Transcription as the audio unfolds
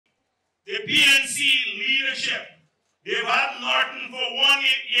the PNC leadership, they've had Norton for 1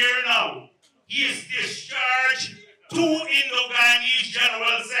 year now. He has discharged 2 Indo-Guyanese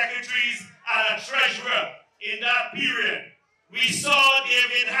general secretaries and a treasurer in that period. We saw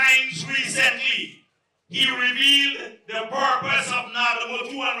David Hines recently. He revealed the purpose of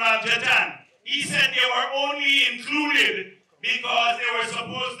Nagamutu and Ramjatan. He said they were only included because they were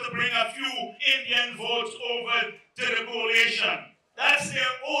supposed to bring a few Indian votes over to the coalition. That's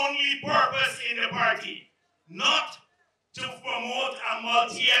their only purpose in the party, not to promote a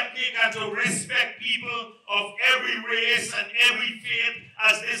multi-ethnic and to respect people of every race and every faith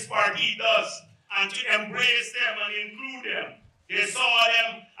as this party does, and to embrace them and include them. They saw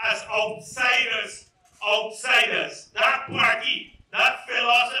them as outsiders. That party, that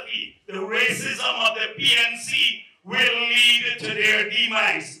philosophy, the racism of the PNC will lead to their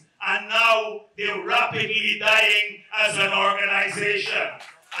demise. And now they're rapidly dying as an organization.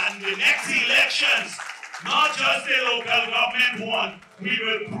 And the next elections, not just the local government one, we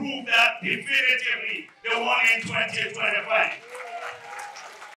will prove that definitively, the one in 2025.